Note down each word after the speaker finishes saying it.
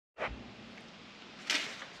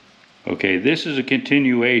Okay, this is a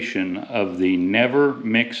continuation of the never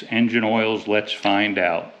mix engine oils, let's find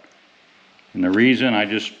out. And the reason, I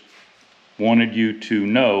just wanted you to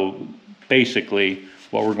know basically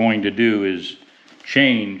what we're going to do is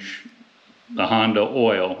change the Honda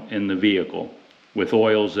oil in the vehicle with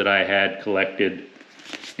oils that I had collected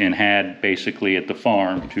and had basically at the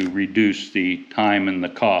farm to reduce the time and the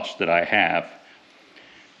cost that I have.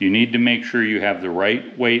 You need to make sure you have the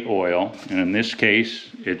right weight oil, and in this case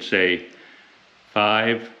it's a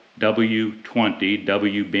 5W20,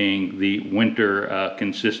 W being the winter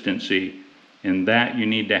consistency, and that you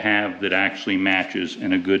need to have that actually matches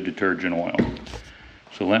in a good detergent oil.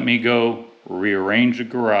 So let me go rearrange the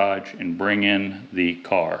garage and bring in the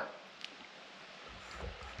car.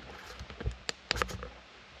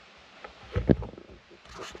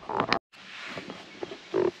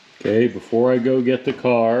 Okay, before I go get the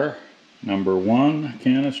car, number 1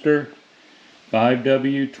 canister,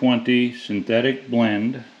 5W20 synthetic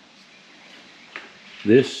blend.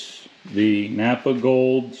 This, the Napa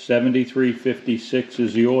Gold 7356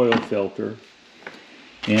 is the oil filter.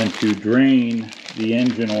 And to drain the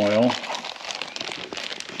engine oil,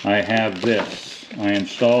 I have this. I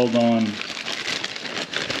installed on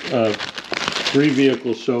 3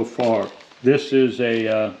 vehicles so far. This is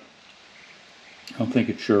a I don't think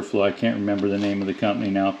it's Sureflow. I can't remember the name of the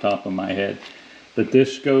company now off the top of my head. But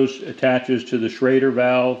this attaches to the Schrader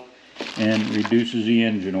valve and reduces the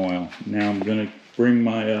engine oil. Now I'm going to bring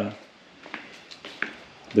my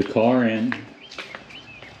the car in.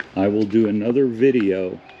 I will do another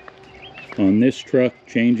video on this truck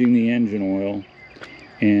changing the engine oil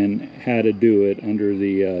and how to do it under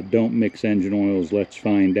the don't mix engine oils, let's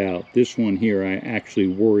find out. This one here I actually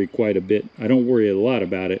worry quite a bit. I don't worry a lot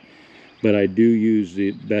about it, but I do use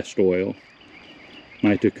the best oil.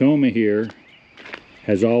 My Tacoma here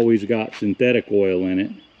has always got synthetic oil in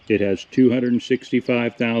it. It has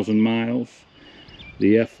 265,000 miles.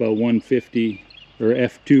 The F150 or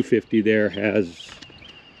F250 there has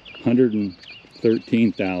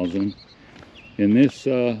 113,000. And this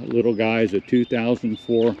little guy is a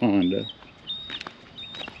 2004 Honda.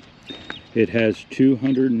 It has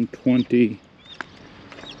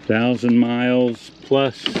 220,000 miles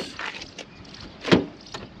plus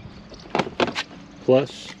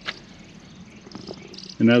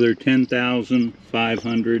another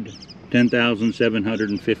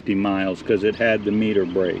 10,750 miles because it had the meter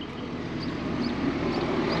brake.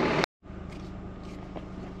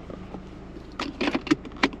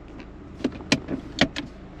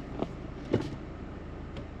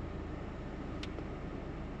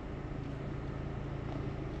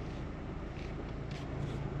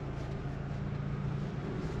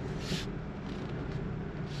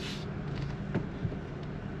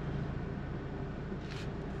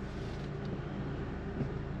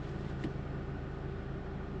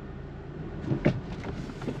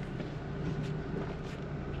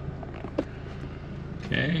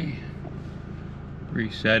 Okay,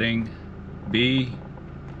 resetting B,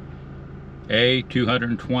 A,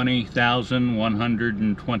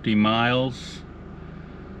 220,120 miles.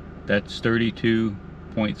 That's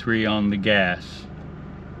 32.3 on the gas.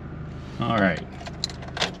 Alright,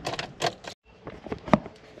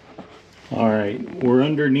 we're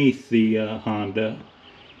underneath the Honda.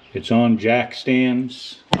 It's on jack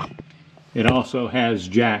stands. It also has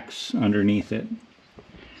jacks underneath it.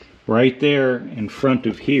 Right there in front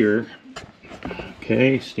of here,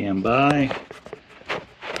 okay, stand by.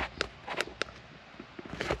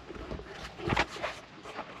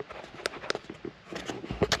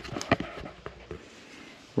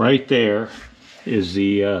 Right there is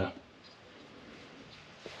the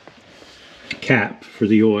cap for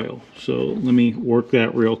the oil. So let me work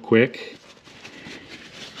that real quick.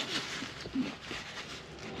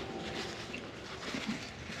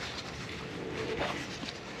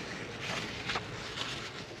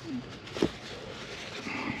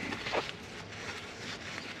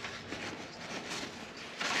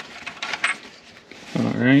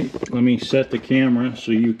 Alright, let me set the camera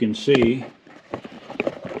so you can see.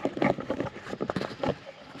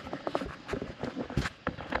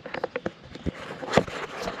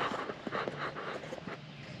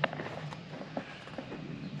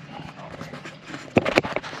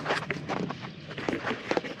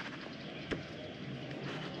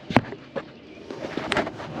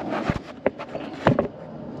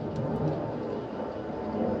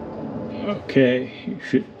 Okay, you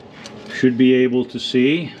should be able to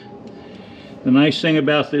see. The nice thing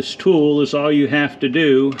about this tool is all you have to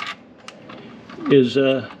do is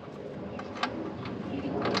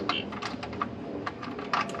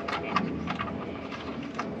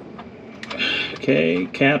Okay,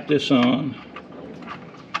 cap this on.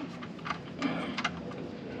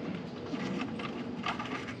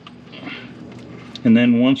 And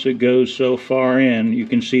then once it goes so far in, you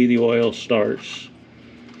can see the oil starts.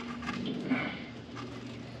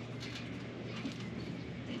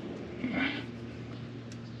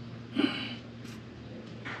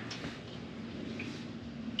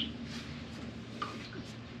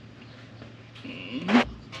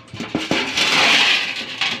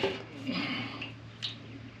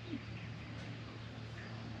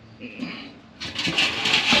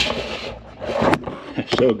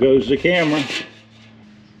 So goes the camera.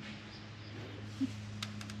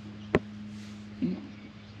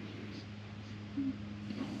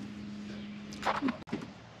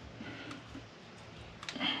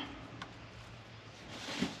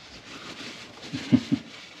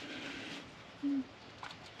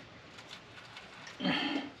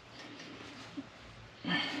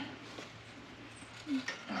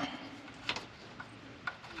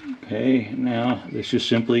 Okay, now this just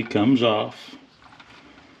simply comes off.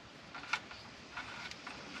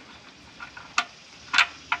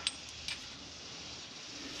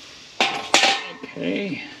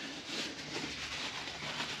 Okay.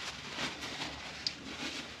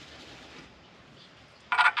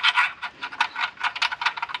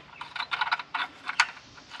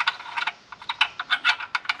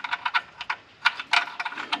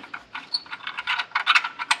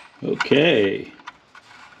 Okay.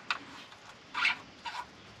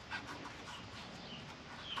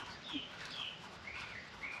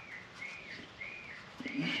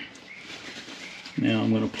 Now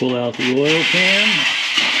I'm going to pull out the oil pan.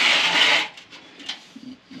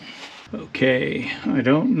 Okay, I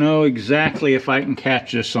don't know exactly if I can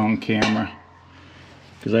catch this on camera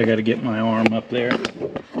because I got to get my arm up there.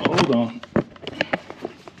 Hold on.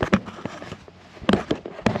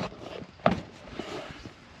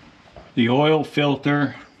 The oil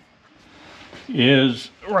filter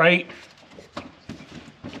is right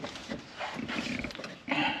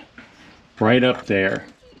up there.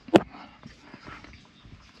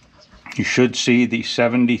 You should see the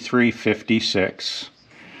 7356.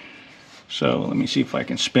 So let me see if I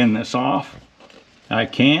can spin this off. I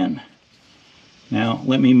can. Now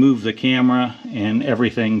let me move the camera and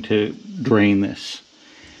everything to drain this.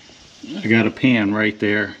 I got a pan right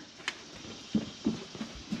there.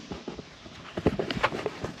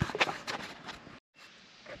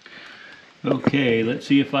 Okay, let's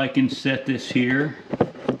see if I can set this here.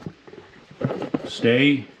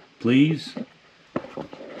 Stay, please.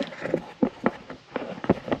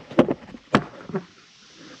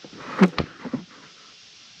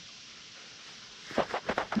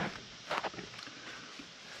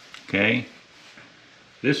 Okay,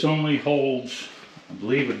 this only holds, I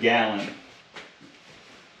believe, a gallon.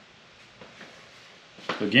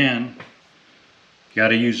 Again, you got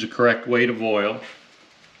to use the correct weight of oil.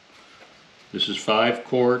 This is 5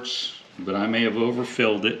 quarts, but I may have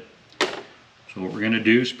overfilled it. So what we're going to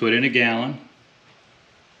do is put in a gallon.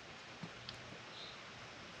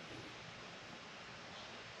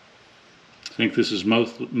 I think this is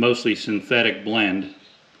mostly synthetic blend.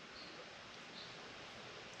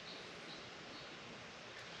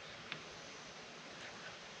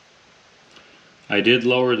 I did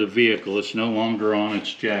lower the vehicle. It's no longer on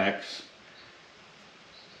its jacks.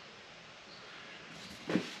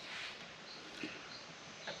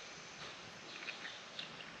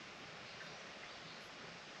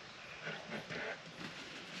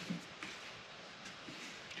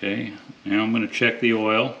 Okay, now I'm going to check the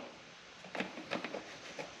oil.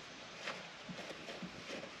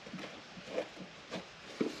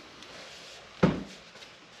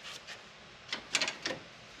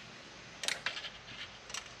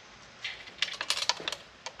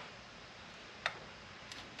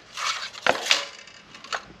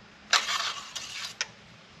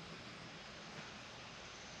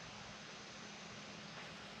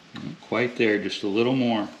 Not quite there, just a little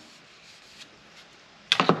more.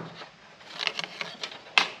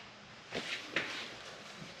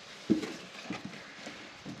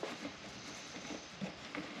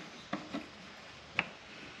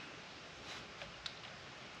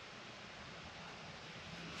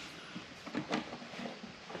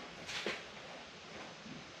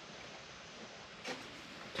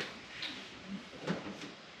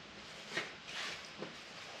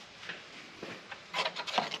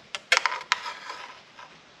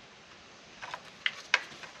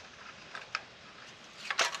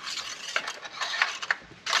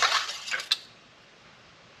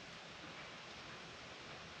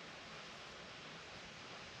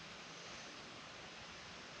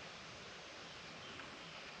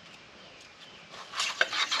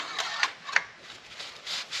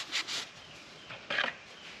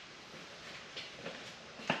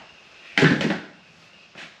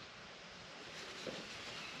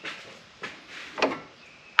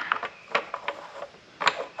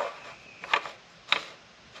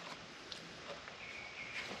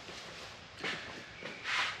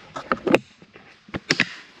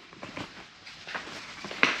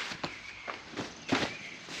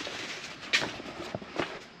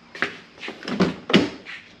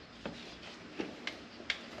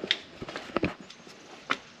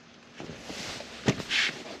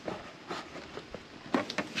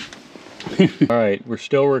 All right, we're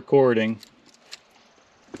still recording.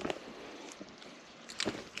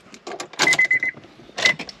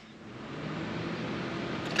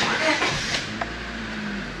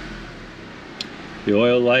 The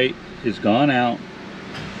oil light is gone out.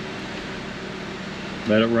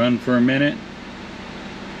 Let it run for a minute.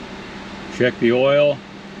 Check the oil.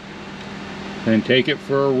 Then take it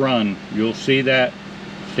for a run. You'll see that.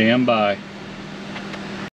 Stand by.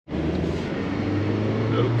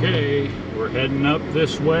 Okay, we're heading up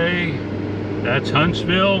this way. That's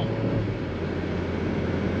Huntsville.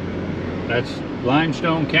 That's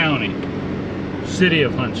Limestone County, city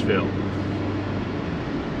of Huntsville.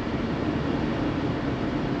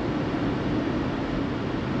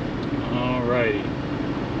 Alrighty.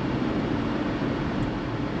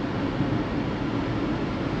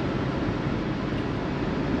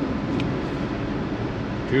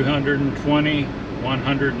 $220,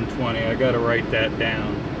 $120. I gotta write that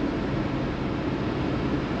down.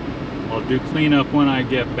 I'll do cleanup when I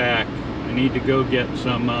get back. I need to go get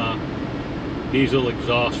some diesel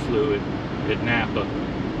exhaust fluid at Napa.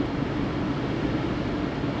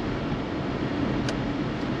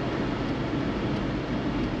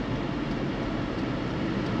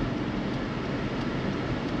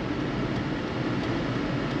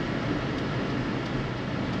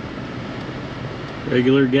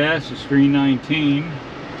 Regular gas is $3.19.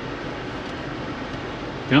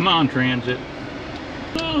 Come on, Transit.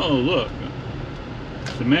 Oh, look.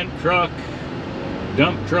 Cement truck,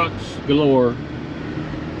 dump trucks galore.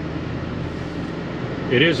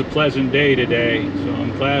 It is a pleasant day today, so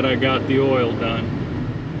I'm glad I got the oil done.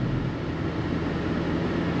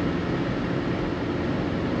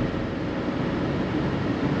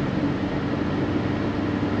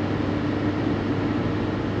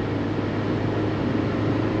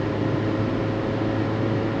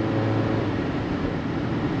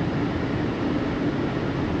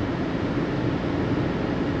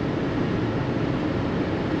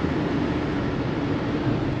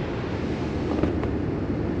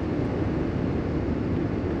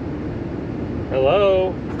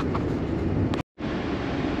 Hello?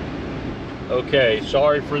 Okay,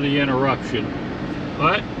 sorry for the interruption.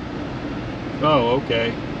 What? Oh,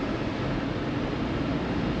 okay.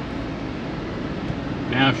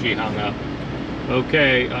 Now she hung up.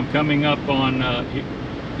 Okay, I'm coming up on,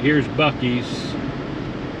 here's Buc-ee's.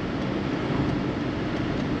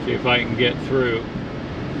 See if I can get through.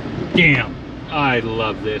 Damn, I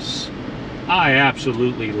love this. I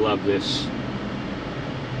absolutely love this.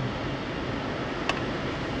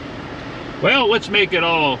 Well, let's make it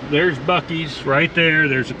all. There's Buc-ee's right there.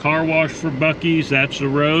 There's a car wash for Buc-ee's. That's the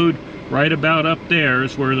road. Right about up there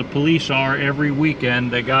is where the police are every weekend.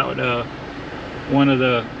 They got one of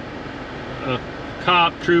the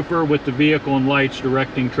cop trooper with the vehicle and lights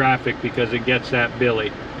directing traffic because it gets that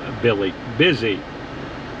busy.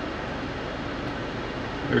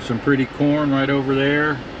 There's some pretty corn right over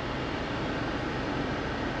there.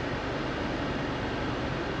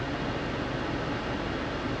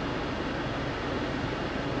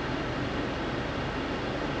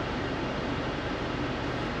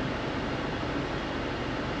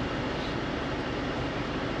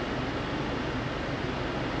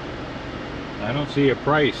 I don't see a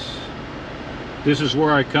price. This is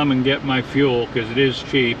where I come and get my fuel because it is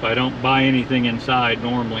cheap. I don't buy anything inside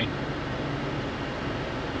normally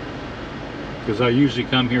because I usually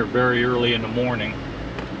come here very early in the morning.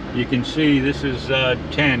 You can see this is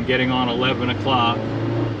 10 getting on 11 o'clock.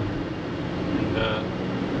 And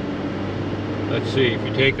let's see, if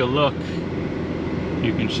you take a look,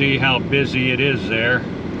 you can see how busy it is there.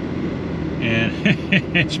 And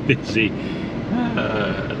it's busy.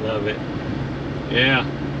 I love it. Yeah,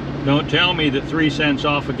 don't tell me that 3 cents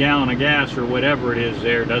off a gallon of gas or whatever it is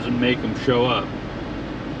there doesn't make them show up.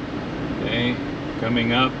 Okay,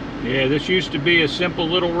 coming up. Yeah, this used to be a simple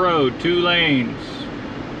little road, 2 lanes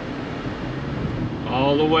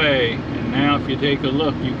all the way. And now if you take a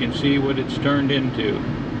look, you can see what it's turned into.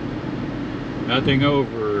 Nothing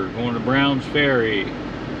over, going to Brown's Ferry.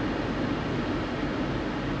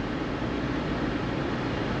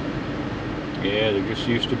 Yeah, there just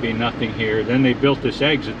used to be nothing here. Then they built this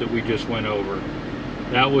exit that we just went over.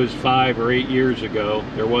 That was 5 or 8 years ago.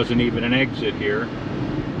 There wasn't even an exit here.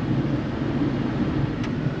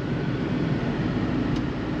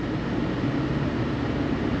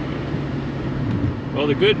 Well,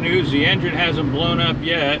 the good news, the engine hasn't blown up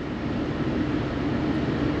yet.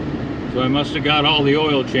 So I must have got all the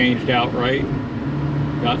oil changed out right.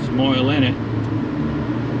 Got some oil in it.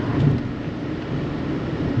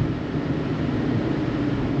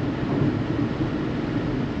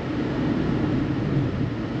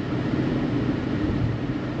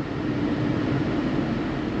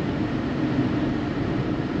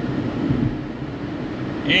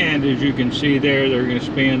 And as you can see there, they're going to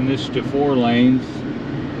span this to 4 lanes.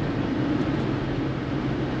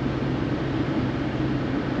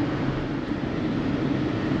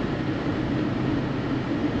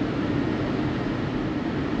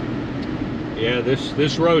 Yeah,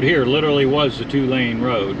 this road here literally was the 2-lane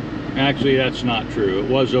road. Actually, that's not true. It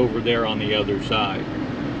was over there on the other side.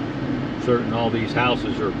 Certain all these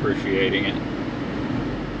houses are appreciating it.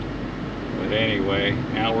 But anyway,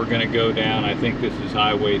 now we're going to go down. I think this is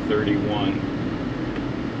Highway 31.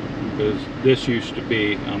 Because this used to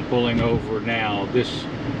be, I'm pulling over now, this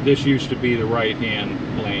used to be the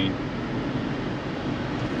right-hand lane.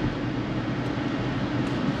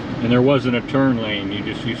 And there wasn't a turn lane, you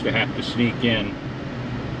just used to have to sneak in.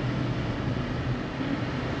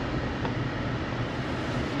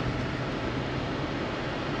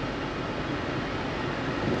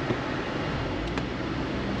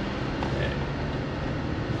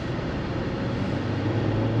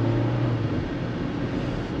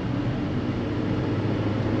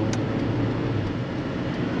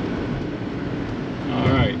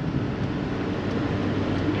 Alright.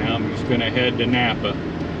 Now I'm just going to head to Napa.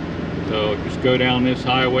 So just go down this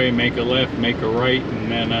highway, make a left, make a right,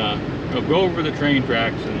 and then go over the train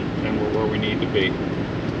tracks, and then we're where we need to be.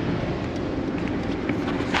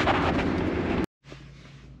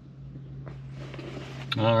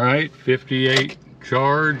 All right, 58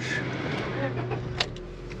 charge.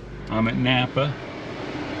 I'm at Napa.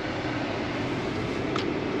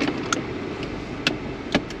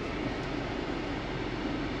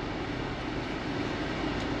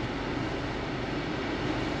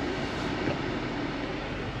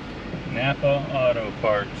 Napa Auto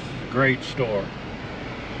Parts, great store.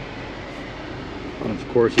 And of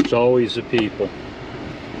course, it's always the people.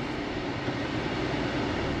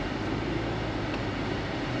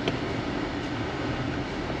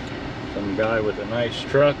 Some guy with a nice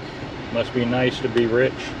truck. Must be nice to be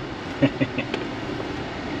rich.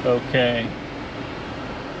 Okay.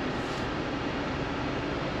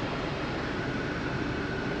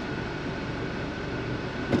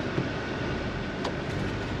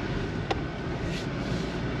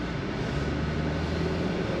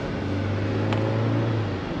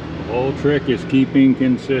 The whole trick is keeping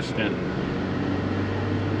consistent.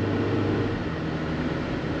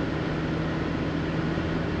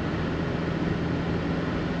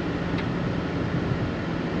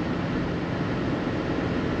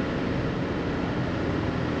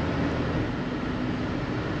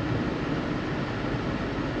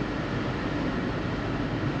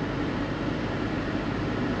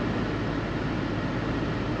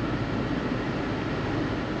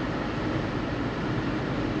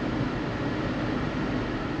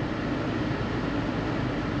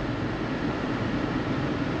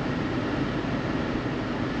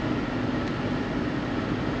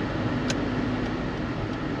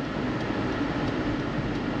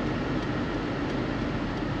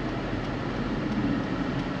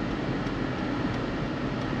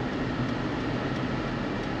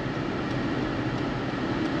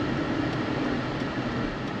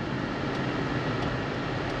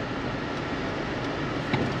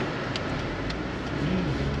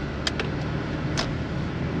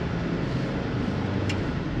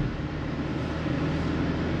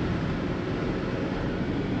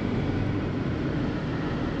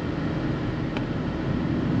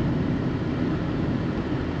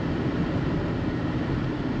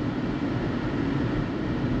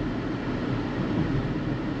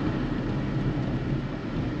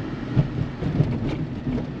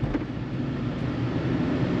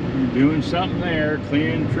 Doing something there,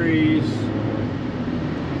 clearing trees.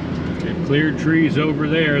 They've cleared trees over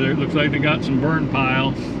there. It looks like they got some burn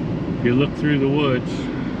piles if you look through the woods.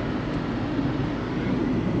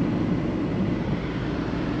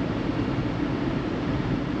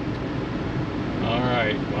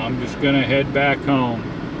 Alright, well, I'm just gonna head back home.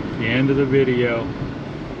 It's the end of the video.